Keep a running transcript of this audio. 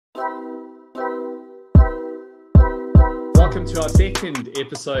welcome to our second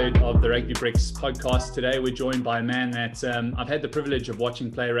episode of the Rugby Bricks podcast. Today we're joined by a man that I've had the privilege of watching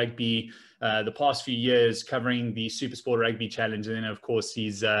play rugby the past few years, covering the Supersport Rugby Challenge, and then of course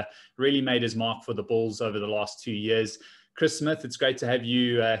he's really made his mark for the Bulls over the last 2 years. Chris Smith, it's great to have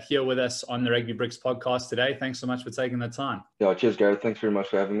you here with us on the Rugby Bricks podcast today. Thanks so much for taking the time. Yeah, cheers, Gareth. Thanks very much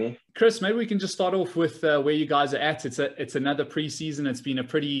for having me. Chris, maybe we can just start off with where you guys are at. It's another pre-season. It's been a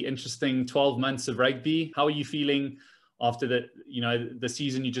pretty interesting 12 months of rugby. How are you feeling after the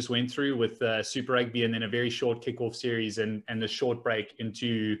season you just went through with Super Rugby and then a very short kickoff series and the short break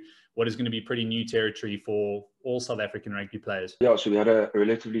into what is going to be pretty new territory for all South African rugby players? Yeah, so we had a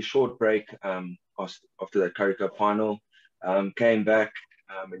relatively short break after that Currie Cup final. Came back,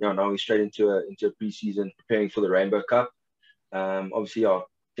 and now we're straight into a pre-season preparing for the Rainbow Cup. Obviously,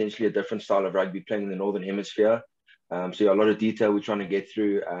 potentially a different style of rugby playing in the Northern Hemisphere. So a lot of detail we're trying to get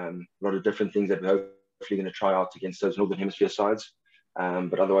through, a lot of different things that we're hopefully going to try out against those Northern Hemisphere sides.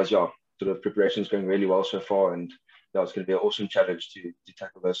 But otherwise, sort of preparation is going really well so far, and it's going to be an awesome challenge to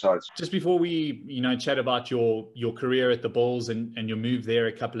tackle those sides. Just before we, chat about your career at the Bulls and your move there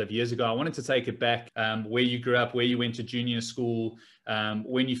a couple of years ago, I wanted to take it back where you grew up, where you went to junior school,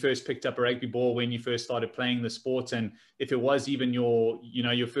 when you first picked up a rugby ball, when you first started playing the sport, and if it was even your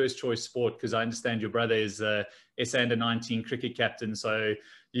first choice sport, because I understand your brother is SA Under-19 cricket captain, so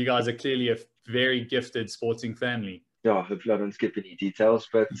you guys are clearly a very gifted sporting family. Yeah, hopefully I don't skip any details,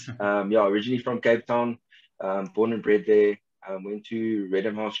 but originally from Cape Town. Born and bred there, went to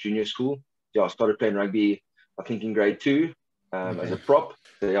Redham House Junior School. I started playing rugby, I think, in grade 2 as a prop.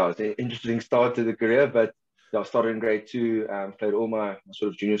 So, it's an interesting start to the career, but I started in grade 2, played all my sort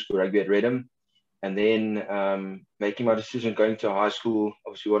of junior school rugby at Redham. And then making my decision going to high school,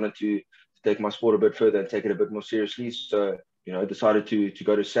 obviously wanted to take my sport a bit further and take it a bit more seriously. So, decided to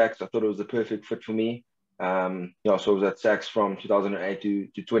go to Sax. I thought it was the perfect fit for me. So I was at Sax from 2008 to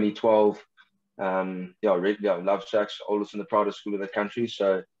 2012. I love Sax, oldest and the proudest school in the country.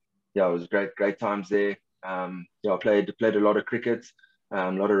 So, it was great times there. I played a lot of cricket,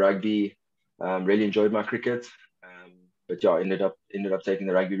 a lot of rugby. Really enjoyed my cricket. But ended up taking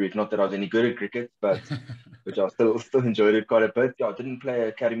the rugby route. Not that I was any good at cricket, but I still enjoyed it quite a bit. I didn't play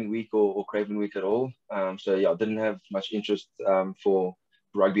Academy Week or Craven Week at all. I didn't have much interest for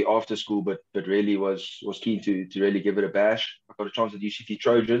rugby after school, but really was keen to really give it a bash. I got a chance at UCT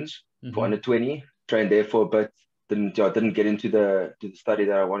Trojans for under 20, trained there for a bit. Didn't get into the study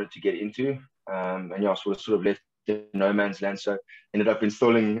that I wanted to get into, sort of left in no man's land. So ended up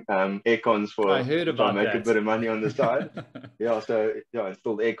installing aircons for. I heard about make that. A bit of money on the side.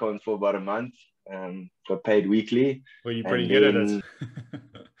 Installed aircons for about a month. Got paid weekly. Were you pretty good at it?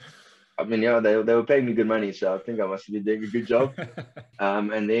 I mean, they were paying me good money, so I think I must have been doing a good job.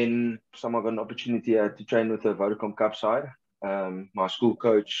 And then someone got an opportunity to train with the Vodacom Cup side. My school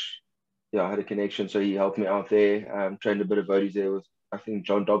coach, I had a connection, so he helped me out there. Trained a bit of Vodies there with, I think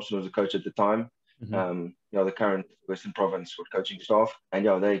John Dobson was a coach at the time. The current Western Province coaching staff. And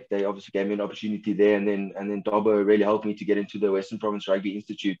they obviously gave me an opportunity there. And then Dobbo really helped me to get into the Western Province Rugby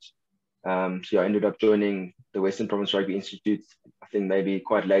Institute. I ended up joining the Western Province Rugby Institute, I think maybe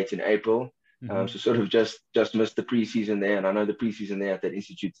quite late in April. So sort of just missed the pre-season there. And I know the pre-season there at that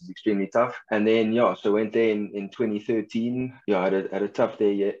institute is extremely tough. And then, so went there in 2013. I had a tough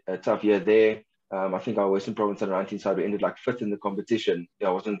year there. I think our Western Province Under-19 side, we ended like 5th in the competition.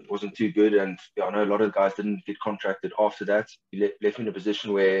 Wasn't too good. And I know a lot of guys didn't get contracted after that. We left me in a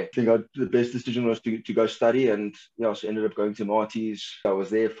position where I think the best decision was to go study. And so ended up going to Marty's. I was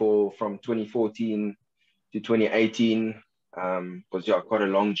there from 2014 to 2018. Was quite a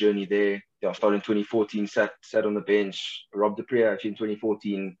long journey there. I started in 2014, sat on the bench. Rob de Pree actually in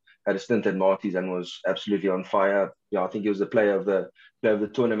 2014 had a stint at Marty's and was absolutely on fire. I think he was the player of the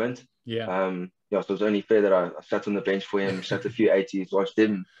tournament. So it was only fair that I sat on the bench for him, sat a few 80s, watched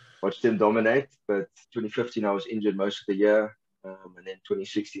him dominate. But 2015 I was injured most of the year, and then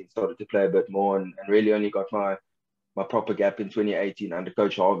 2016 started to play a bit more, and really only got my proper gap in 2018 under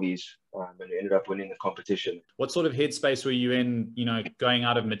Coach Harvey's, and we ended up winning the competition. What sort of headspace were you in, going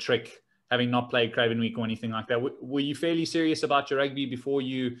out of matric, having not played Craven Week or anything like that? Were you fairly serious about your rugby before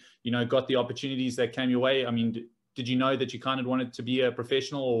you got the opportunities that came your way? I mean, did you know that you kind of wanted to be a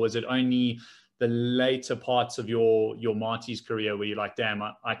professional, or was it only the later parts of your Marty's career where you're like, damn,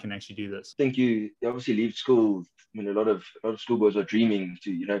 I can actually do this? I think you obviously leave school. I mean, a lot of schoolboys are dreaming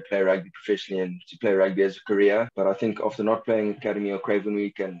to play rugby professionally and to play rugby as a career. But I think after not playing Academy or Craven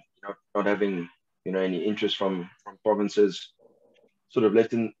Week and not having any interest from provinces, sort of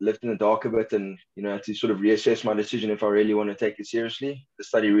left in the dark a bit, and had to sort of reassess my decision if I really want to take it seriously. The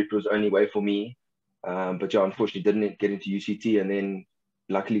study route was the only way for me. But yeah, unfortunately didn't get into UCT, and then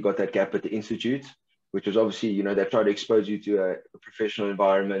luckily got that gap at the institute, which was obviously, you know, they try to expose you to a professional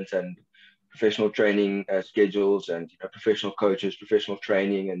environment and professional training schedules, and, you know, professional coaches, professional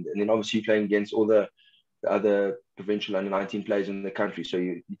training, and then obviously you're playing against all the other provincial under-19 players in the country. So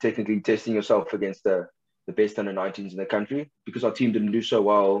you're technically testing yourself against the best under-19s in the country. Because our team didn't do so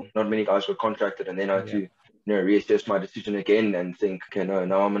well, not many guys were contracted, and then I had to, you know, reassess my decision again and think, okay, no,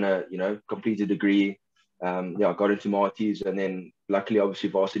 now I'm gonna, you know, complete a degree. I got into Marties, and then luckily, obviously,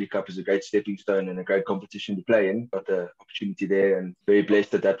 Varsity Cup is a great stepping stone and a great competition to play in. Got the opportunity there, and very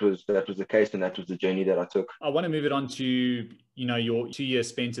blessed that was the case, and that was the journey that I took. I want to move it on to, you know, your 2 years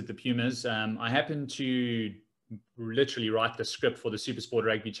spent at the Pumas. I happened to literally write the script for the Supersport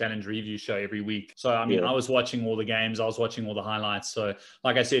Rugby Challenge review show every week. So, I mean, I was watching all the games. I was watching all the highlights. So,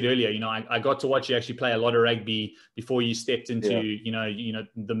 like I said earlier, you know, I got to watch you actually play a lot of rugby before you stepped into, you know,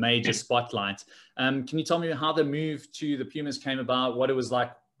 the major spotlight. Can you tell me how the move to the Pumas came about, what it was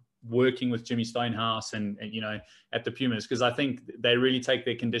like working with Jimmy Stonehouse and you know, at the Pumas? Because I think they really take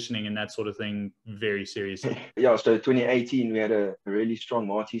their conditioning and that sort of thing very seriously. Yeah, so 2018, we had a really strong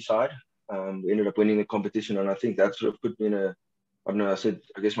Marty side. We ended up winning the competition, and I think that sort of put me in a, I don't know,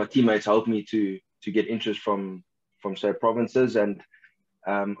 I guess my teammates helped me to get interest from say provinces, and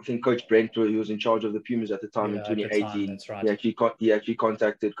I think Coach Brent, he was in charge of the Pumas at the time in 2018. That's right. He actually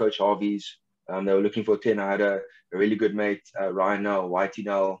contacted Coach Harvey's. They were looking for 10. I had a really good mate, Ryan Nell, Whitey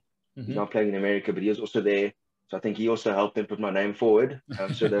Nell. He's now playing in America, but he was also there. So I think he also helped them put my name forward.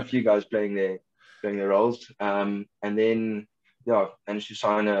 So there are a few guys playing their roles. And then, managed to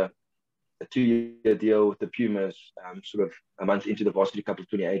sign a 2-year deal with the Pumas, sort of a month into the Varsity Cup of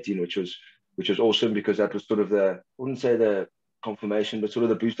 2018, which was awesome, because that was sort of I wouldn't say the confirmation, but sort of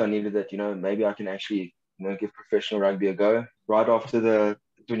the boost I needed, that, you know, maybe I can actually, you know, give professional rugby a go. Right after the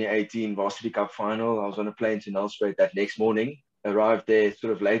 2018 Varsity Cup final, I was on a plane to Nelspruit that next morning. Arrived there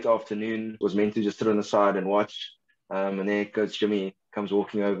sort of late afternoon, was meant to just sit on the side and watch. And then Coach Jimmy comes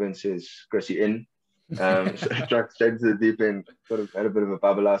walking over and says, "Chris, you in?" So I struck straight to the deep end, sort of had a bit of a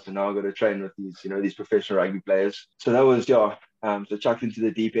bubble out, and now I've got to train with these, you know, these professional rugby players. So that was, so chucked into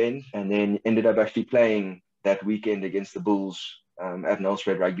the deep end, and then ended up actually playing that weekend against the Bulls at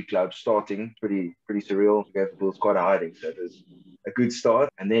Nelspruit Rugby Club, starting pretty surreal. We gave the Bulls quite a hiding, so it was a good start.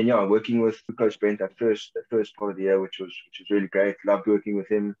 And then working with Coach Brent that first part of the year, which was really great. Loved working with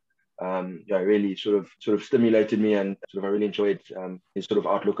him. Really sort of stimulated me, and sort of I really enjoyed his sort of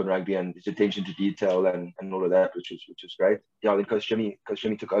outlook on rugby and his attention to detail and all of that, which was great. Then Coach Jimmy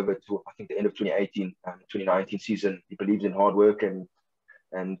took over to, I think, the end of 2018, 2019 season. He believes in hard work,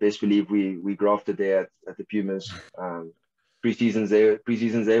 and best believe we grafted there at the Pumas. Pre-seasons there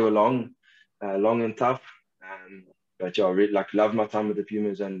were long and tough. But I really loved my time with the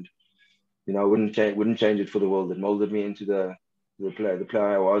Pumas, and, you know, I wouldn't change it for the world. It molded me into the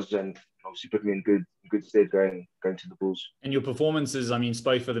player I was, and obviously put me in good stead going to the Bulls. And your performances, I mean,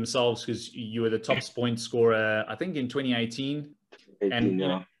 spoke for themselves, because you were the top point scorer, I think, in 2018.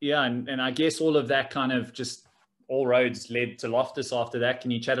 And I guess all of that kind of just, all roads led to Loftus after that.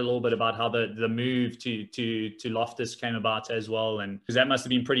 Can you chat a little bit about how the move to Loftus came about as well? And because that must have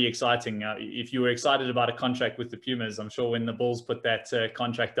been pretty exciting. If you were excited about a contract with the Pumas, I'm sure when the Bulls put that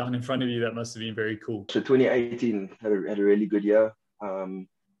contract down in front of you, that must have been very cool. So 2018 had a really good year.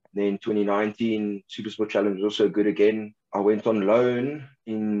 Then 2019 Supersport Challenge was also good again. I went on loan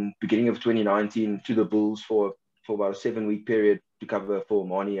in beginning of 2019 to the Bulls for about a 7-week period to cover for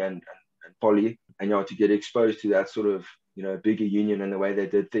Morne and Polly, and to get exposed to that sort of, you know, bigger union and the way they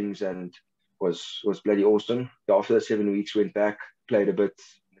did things, and was bloody awesome. After the 7 weeks, went back, played a bit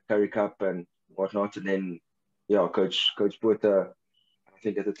in the Currie Cup and whatnot, and then Coach Puerta, I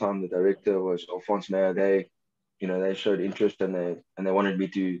think at the time the director was Alphonse Mayer. They showed interest, and they wanted me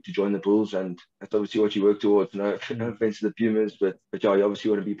to join the Bulls, and that's obviously what you work towards. No offense to the Pumas, but you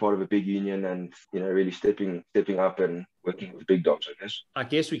obviously want to be part of a big union, and, you know, really stepping up and working with the big dogs, I guess. I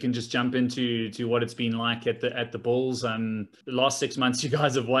guess we can just jump into what it's been like at the Bulls. The last 6 months, you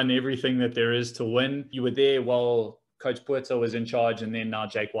guys have won everything that there is to win. You were there while Coach Puerta was in charge, and then now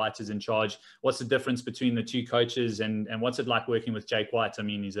Jake White is in charge. What's the difference between the two coaches, and what's it like working with Jake White? I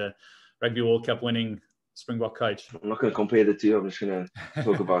mean, he's a Rugby World Cup winning Springbok coach. I'm not going to compare the two. I'm just going to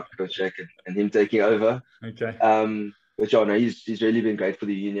talk about Coach Jake and him taking over. Okay. But no, he's really been great for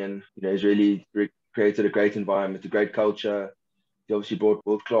the union. You know, he's really created a great environment, a great culture. He obviously brought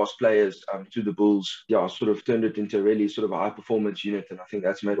world-class players to the Bulls. Sort of turned it into a really sort of a high-performance unit, and I think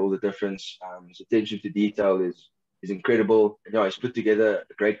that's made all the difference. His attention to detail is incredible. And, he's put together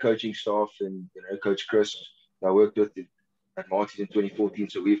a great coaching staff, and, you know, Coach Chris, I worked with, at Marty's in 2014.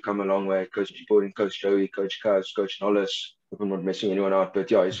 So we've come a long way. Coach Gordon, Coach Joey, Coach Cuz, Coach Nollis. I'm not missing anyone out,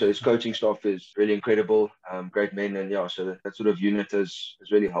 but yeah, so his coaching staff is really incredible, great men, and yeah, so that sort of unit has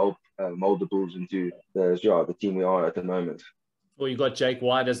really helped mold the Bulls into the team we are at the moment. Well, you got Jake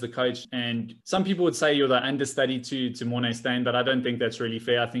White as the coach, and some people would say you're the understudy to Morne Steyn, but I don't think that's really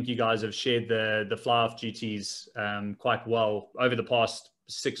fair. I think you guys have shared the fly-off duties quite well over the past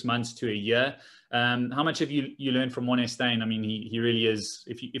 6 months to a year. How much have you learned from Morne Steyn? I mean, he really is.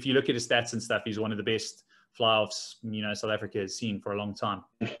 If you look at his stats and stuff, he's one of the best fly-offs South Africa has seen for a long time.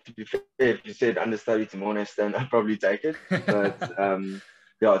 To be fair, if you said understudy to Morne Steyn, I'd probably take it. But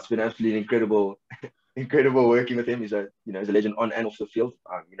yeah, it's been absolutely incredible working with him. He's a legend on and off the field.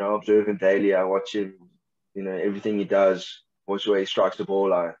 I observe him daily. I watch him, everything he does, watch the way he strikes the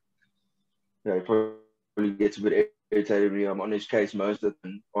ball. He probably gets a bit irritated when I'm on his case most of the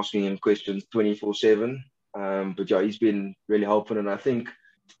time, asking him questions 24/7. But yeah, he's been really helpful, and I think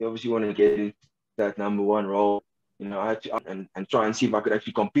you obviously want to get into that number one role. I had to and try and see if I could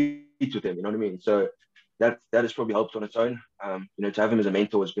actually compete with him. You know what I mean? So that has probably helped on its own. To have him as a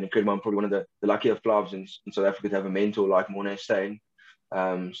mentor has been incredible. I'm probably one of the luckier flyers in South Africa to have a mentor like Morne Steyn.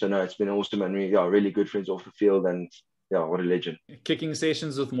 So no, it's been awesome, and really good friends off the field, and yeah, what a legend. Kicking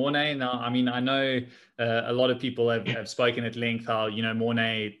sessions with Morne. Now, I mean, I know a lot of people have spoken at length how,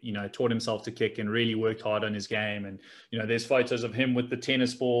 Morne, taught himself to kick and really worked hard on his game. And, there's photos of him with the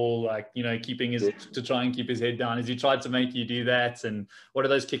tennis ball, like, keeping to try and keep his head down. Has he tried to make you do that? And what are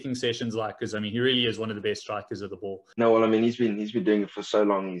those kicking sessions like? Because, I mean, he really is one of the best strikers of the ball. No, well, I mean, he's been doing it for so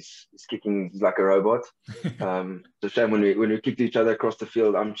long. He's kicking, he's like a robot. It's a shame when we kicked each other across the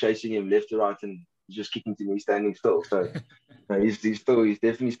field, I'm chasing him left to right, and he's just kicking to me standing still. So he's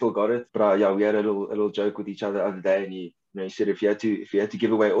definitely still got it. But yeah, we had a little joke with each other the other day, and he said if you had to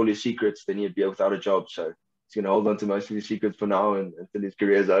give away all his secrets, then he'd be without a job. So he's going to hold on to most of his secrets for now and until his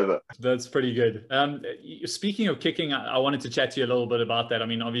career is over. That's pretty good. Speaking of kicking, I wanted to chat to you a little bit about that. I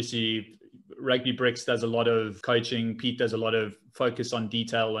mean, obviously, Rugby Bricks does a lot of coaching. Pete does a lot of focus on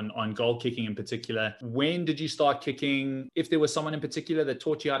detail and on goal kicking in particular. When did you start kicking? If there was someone in particular that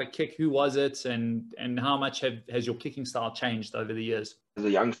taught you how to kick, who was it? And how much has your kicking style changed over the years? As a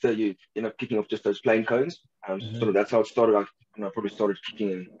youngster, you end up kicking off just those plain cones. Sort of that's how it started. I probably started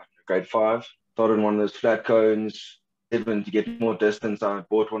kicking in grade 5. Started on one of those flat cones. Even to get more distance, I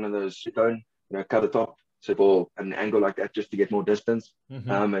bought one of those cone, cut the top, so ball at an angle like that just to get more distance.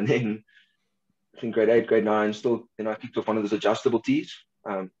 And then I think grade 8, grade 9, I kicked off one of those adjustable tees.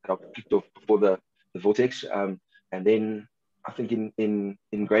 I kicked off before the vortex. And then I think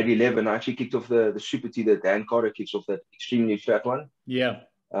in grade 11, I actually kicked off the super tee that Dan Carter kicks off, that extremely fat one. Yeah.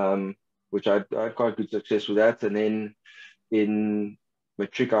 Which I had quite good success with that. And then in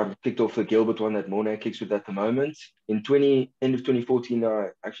matric, I kicked off the Gilbert one that Morne kicks with at the moment. In end of 2014, I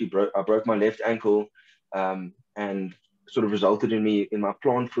actually broke my left ankle, and sort of resulted in my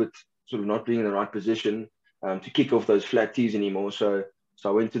plant foot sort of not being in the right position to kick off those flat tees anymore. So I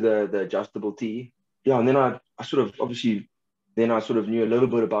went to the adjustable tee. Yeah, and then I sort of knew a little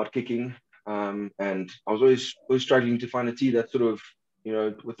bit about kicking, and I was always struggling to find a tee that sort of,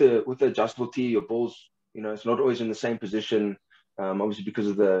 with the adjustable tee, your ball's, it's not always in the same position, obviously because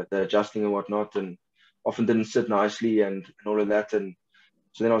of the adjusting and whatnot, and often didn't sit nicely and all of that. And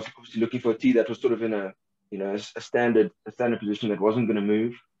so then I was obviously looking for a tee that was sort of in a standard position that wasn't going to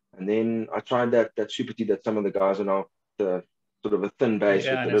move. And then I tried that super tee that some of the guys are now, the sort of a thin base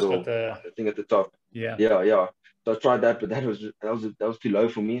with the little thing at the top. Yeah. So I tried that, but that was too low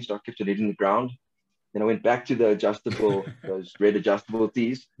for me. So I kept it in the ground. Then I went back to the adjustable, those red adjustable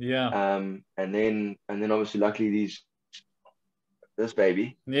tees. Yeah. And then obviously luckily this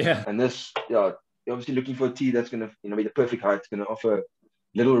baby. Yeah. And this, you're obviously looking for a tee that's going to, be the perfect height. It's going to offer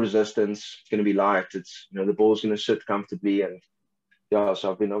little resistance. It's going to be light. It's, the ball's going to sit comfortably. And yeah,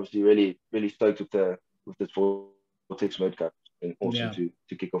 so I've been obviously really, really stoked with this vortex mode cut. And awesome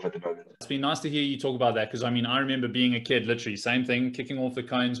to kick off at the moment. It's been nice to hear you talk about that, because I mean, I remember being a kid, literally same thing, kicking off the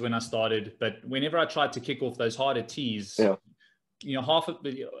cones when I started. But whenever I tried to kick off those harder tees, half of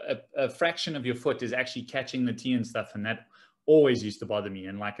a fraction of your foot is actually catching the tee and stuff, and that always used to bother me.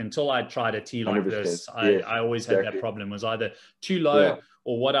 And like until I tried a tee like this, I always had that problem. It was either too low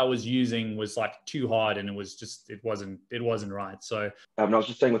or what I was using was like too hard, and it was just it wasn't right. So I was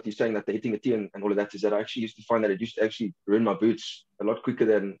just saying what you're saying, that the hitting a tee and all of that, is that I actually used to find that it used to actually ruin my boots a lot quicker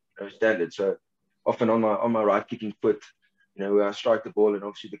than standard. So often on my right kicking foot, where I strike the ball and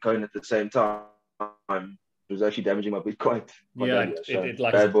obviously the cone at the same time, it was actually damaging my boot quite yeah. badly.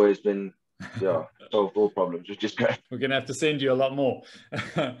 So Bad Boy has been yeah, solved all problems, which is great. We're going to have to send you a lot more.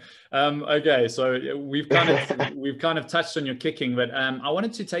 Okay, so we've kind of touched on your kicking, but I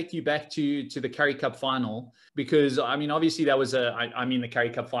wanted to take you back to the Currie Cup final, because I mean, obviously that was the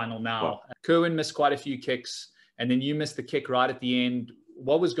Currie Cup final now. Wow. Kerwin missed quite a few kicks, and then you missed the kick right at the end.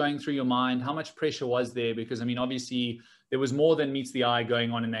 What was going through your mind? How much pressure was there? Because I mean, obviously there was more than meets the eye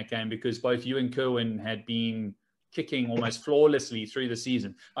going on in that game, because both you and Kerwin had been kicking almost flawlessly through the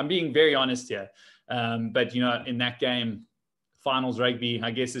season. I'm being very honest here. But, you know, in that game, finals rugby,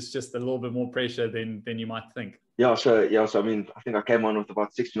 I guess it's just a little bit more pressure than you might think. So I mean, I think I came on with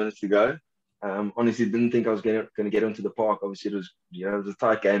about 6 minutes to go. Honestly, didn't think I was going to get into the park. Obviously, it was a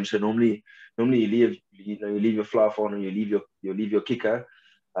tight game. So normally you leave your fly on, or you leave your kicker.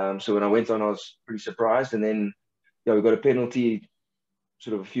 So when I went on, I was pretty surprised. And then, we got a penalty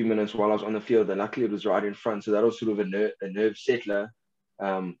sort of a few minutes while I was on the field, and luckily it was right in front. So that was sort of a nerve settler.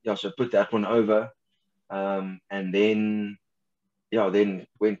 So I put that one over. And then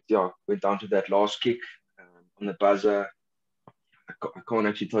went down to that last kick on the buzzer. I can't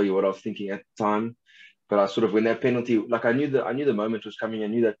actually tell you what I was thinking at the time, but I sort of, when that penalty, like I knew the moment was coming. I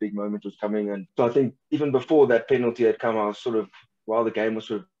knew that big moment was coming, and so I think even before that penalty had come, I was sort of, while the game was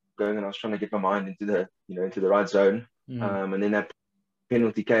sort of going, and I was trying to get my mind into the right zone. And then that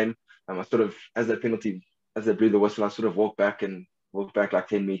penalty came. I sort of, as they blew the whistle, I sort of walked back like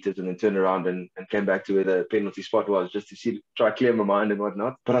 10 meters, and then turned around and came back to where the penalty spot was, just to try to clear my mind and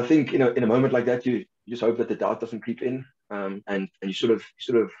whatnot. But I think, in a moment like that, you just hope that the doubt doesn't creep in. And you sort of,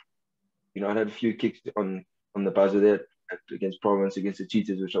 I had a few kicks on the buzzer there against Province, against the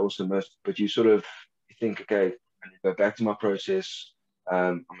Cheetahs, which I also missed. But you think, okay, I need to go back to my process.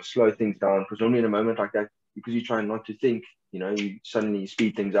 I'm going to slow things down, because normally in a moment like that, because you try not to think, you suddenly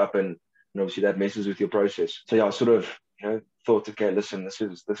speed things up, and obviously that messes with your process. So I sort of, thought, okay, listen, this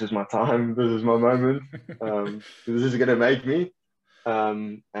is my time, this is my moment, this is going to make me,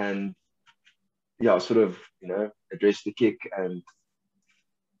 and I sort of, addressed the kick, and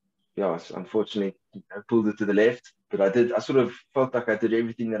unfortunately, pulled it to the left. But I sort of felt like I did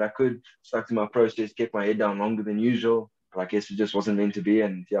everything that I could, stuck to my process, kept my head down longer than usual, but I guess it just wasn't meant to be,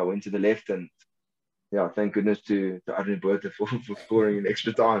 and I went to the left, and thank goodness to Arne Botha for scoring in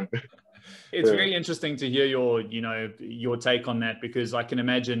extra time. It's very interesting to hear your take on that, because I can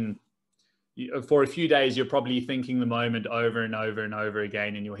imagine for a few days you're probably thinking the moment over and over and over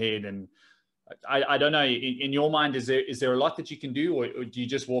again in your head. And I don't know, in your mind, is there a lot that you can do, or do you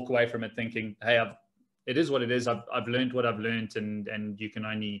just walk away from it thinking, hey, it is what it is. I've learned what I've learned, and you can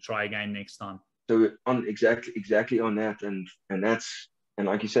only try again next time. So on exactly on that, and that's, and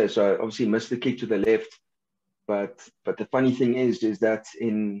like you say, so I obviously missed the kick to the left, but the funny thing is that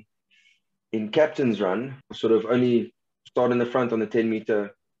in captain's run, sort of only start in the front on the 10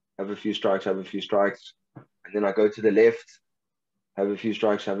 meter, have a few strikes, and then I go to the left, have a few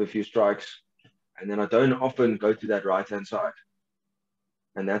strikes, and then I don't often go to that right hand side,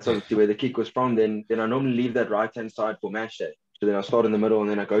 and that's obviously where the kick was from. Then I normally leave that right hand side for match day. So then I start in the middle, and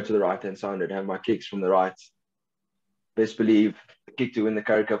then I go to the right hand side and have my kicks from the right. Best believe the kick to win the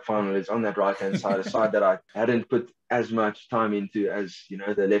Currie Cup final is on that right hand side, a side that I hadn't put as much time into as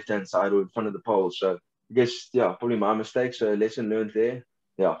the left hand side or in front of the pole. So I guess probably my mistake. So lesson learned there.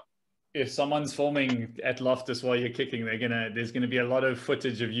 Yeah. If someone's filming at Loftus while you're kicking, there's gonna be a lot of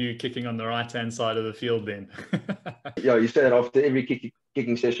footage of you kicking on the right hand side of the field then. You say that after every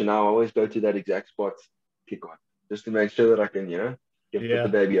kicking session now, I always go to that exact spot, kick on, just to make sure that I can put the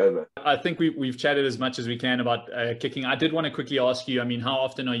baby over. I think we've chatted as much as we can about kicking. I did want to quickly ask you, I mean, how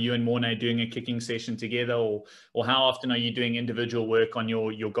often are you and Morne doing a kicking session together, or how often are you doing individual work on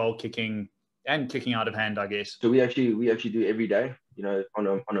your goal kicking and kicking out of hand, I guess? So we actually do every day,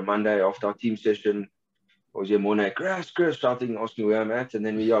 on a Monday after our team session. I was here Morne, Chris, shouting, asking where I'm at, and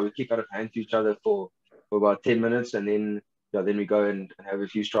then we kick out of hand to each other for about 10 minutes, and then we go and have a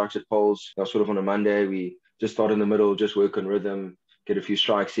few strikes at poles. Sort of on a Monday, we just start in the middle, just work on rhythm, get a few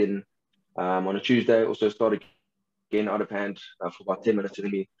strikes in. On a Tuesday, also start again out of hand for about 10 minutes, and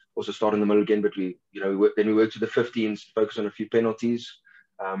then we also start in the middle again. But we work to the 15s, focus on a few penalties,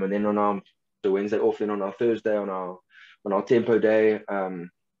 and then on our Wednesday off, then on our Thursday on our tempo day,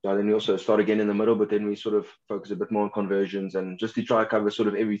 then we also start again in the middle. But then we sort of focus a bit more on conversions, and just to try to cover sort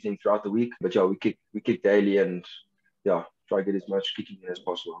of everything throughout the week. But we kick daily, and try to get as much kicking in as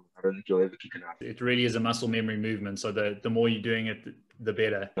possible. I don't think you'll ever kick enough. It really is a muscle memory movement. So the more you're doing it, the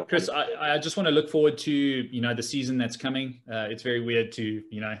better. Chris, I just want to look forward to, the season that's coming. It's very weird to,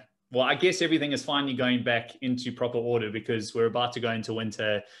 Well, I guess everything is finally going back into proper order because we're about to go into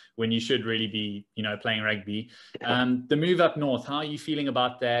winter when you should really be, playing rugby. The move up north, how are you feeling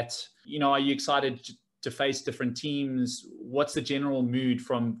about that? Are you excited to face different teams? What's the general mood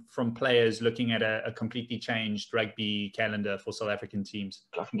from players looking at a completely changed rugby calendar for South African teams?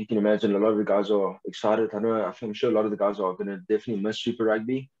 I think you can imagine a lot of the guys are excited. I'm sure a lot of the guys are going to definitely miss Super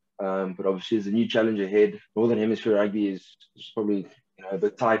Rugby. But obviously there's a new challenge ahead. Northern Hemisphere rugby is probably a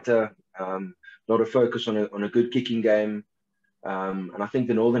bit tighter. A lot of focus on a good kicking game. And I think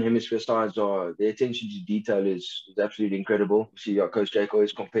the Northern Hemisphere sides their attention to detail is absolutely incredible. See, Coach Jake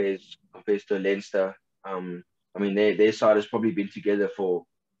always compares to Leinster. Their side has probably been together for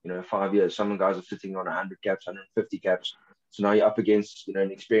 5 years. Some guys are sitting on 100 caps, 150 caps. So now you're up against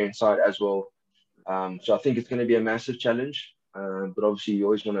an experienced side as well. So I think it's going to be a massive challenge. But obviously you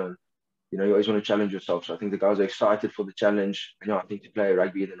always want to challenge yourself. So I think the guys are excited for the challenge. I think to play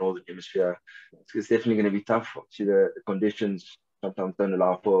rugby in the Northern Hemisphere, it's definitely going to be tough. Obviously the conditions sometimes don't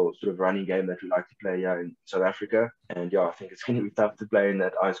allow for sort of running game that we like to play here in South Africa. And I think it's going to be tough to play in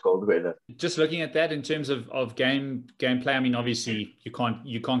that ice cold weather. Just looking at that in terms of gameplay, obviously you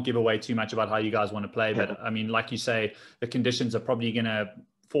can't give away too much about how you guys want to play, but like you say, the conditions are probably going to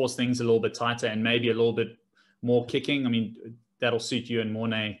force things a little bit tighter and maybe a little bit more kicking. That'll suit you and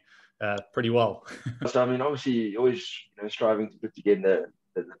Morne pretty well. So obviously always striving to put together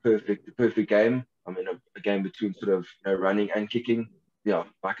the perfect game. A game between sort of running and kicking. Like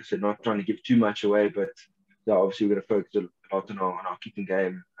I said, not trying to give too much away, but obviously we're going to focus a lot on our kicking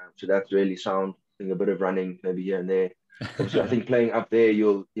game. So that's really sound. I think a bit of running maybe here and there. Obviously, I think playing up there,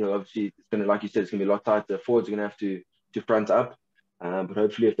 you'll obviously it's going to, like you said, it's going to be a lot tighter. Forwards are going to have to front up, but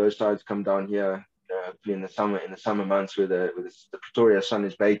hopefully if those sides come down here, hopefully in the summer months where the Pretoria sun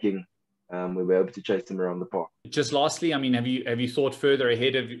is baking, we'll be able to chase them around the park. Just lastly, have you thought further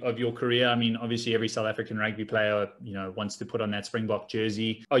ahead of your career? Obviously every South African rugby player, wants to put on that Springbok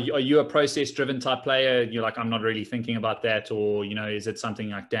jersey. Are you a process-driven type player? You're like, I'm not really thinking about that, or is it something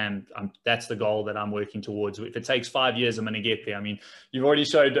like, damn, that's the goal that I'm working towards. If it takes 5 years, I'm going to get there. You've already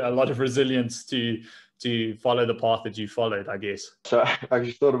showed a lot of resilience to follow the path that you followed, I guess. So I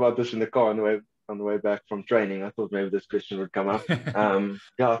actually thought about this in the car on the way back from training. I thought maybe this question would come up.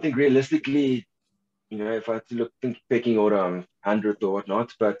 I think realistically, if I had to think pecking order, I'm 100th or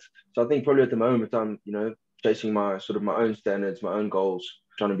whatnot. But so I think probably at the moment I'm, chasing my own standards, my own goals,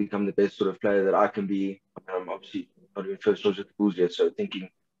 trying to become the best sort of player that I can be. I'm obviously not even first choice at the Bulls yet, so thinking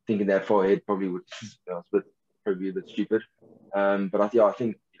that far ahead probably would probably a bit stupid. But I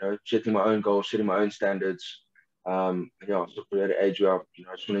think setting my own goals, setting my own standards. So probably at an age where I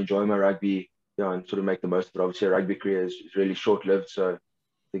just want to enjoy my rugby. And sort of make the most of it. Obviously, a rugby career is really short-lived, so I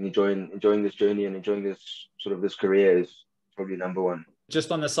think enjoying this journey and enjoying this career is probably number one.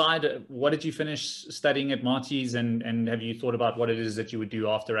 Just on the side, what did you finish studying at Marty's, and have you thought about what it is that you would do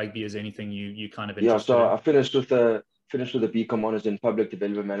after rugby? Is anything you kind of interested in? I finished with a BCom honours in public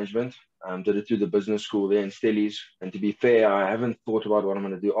development management. Did it through the business school there in Stellies. And to be fair, I haven't thought about what I'm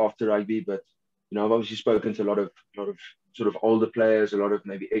going to do after rugby, but I've obviously spoken to a lot of sort of older players, a lot of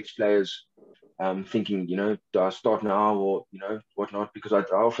maybe ex-players. Thinking, do I start now or, whatnot? Because I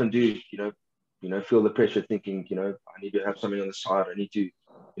often do, feel the pressure thinking, I need to have something on the side. I need to,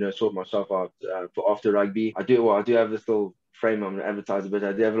 sort myself out for after rugby. I do have this little frame. I'm going to advertise a bit.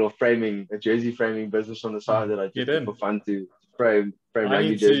 I do have a jersey framing business on the side that I do for fun to frame I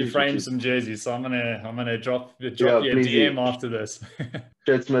need to frame some jerseys. So I'm gonna drop you a DM after this.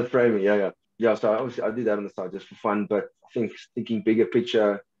 Fred Smith framing, yeah. So obviously I do that on the side just for fun, but I think thinking bigger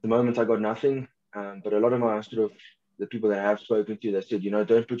picture. At the moment, I got nothing, but a lot of my the people that I have spoken to, they said,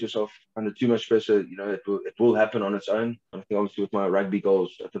 don't put yourself under too much pressure. It will happen on its own. I think obviously with my rugby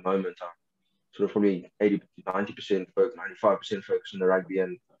goals at the moment, I'm sort of probably 80 to 90% focus, 95% focus on the rugby,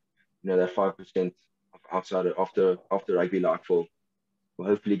 and that 5% outside after rugby life will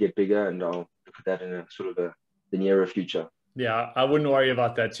hopefully get bigger, and I'll look at that in a sort of the nearer future. Yeah, I wouldn't worry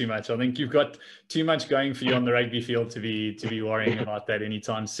about that too much. I think you've got too much going for you on the rugby field to be worrying about that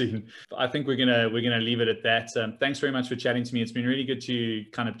anytime soon. I think we're gonna leave it at that. Thanks very much for chatting to me. It's been really good to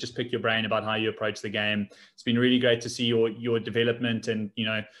kind of just pick your brain about how you approach the game. It's been really great to see your development and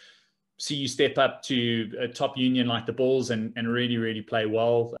see you step up to a top union like the Bulls and really, really play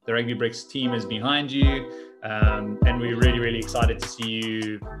well. The Rugby Bricks team is behind you, and we're really, really excited to see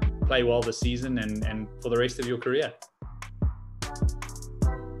you play well this season and for the rest of your career.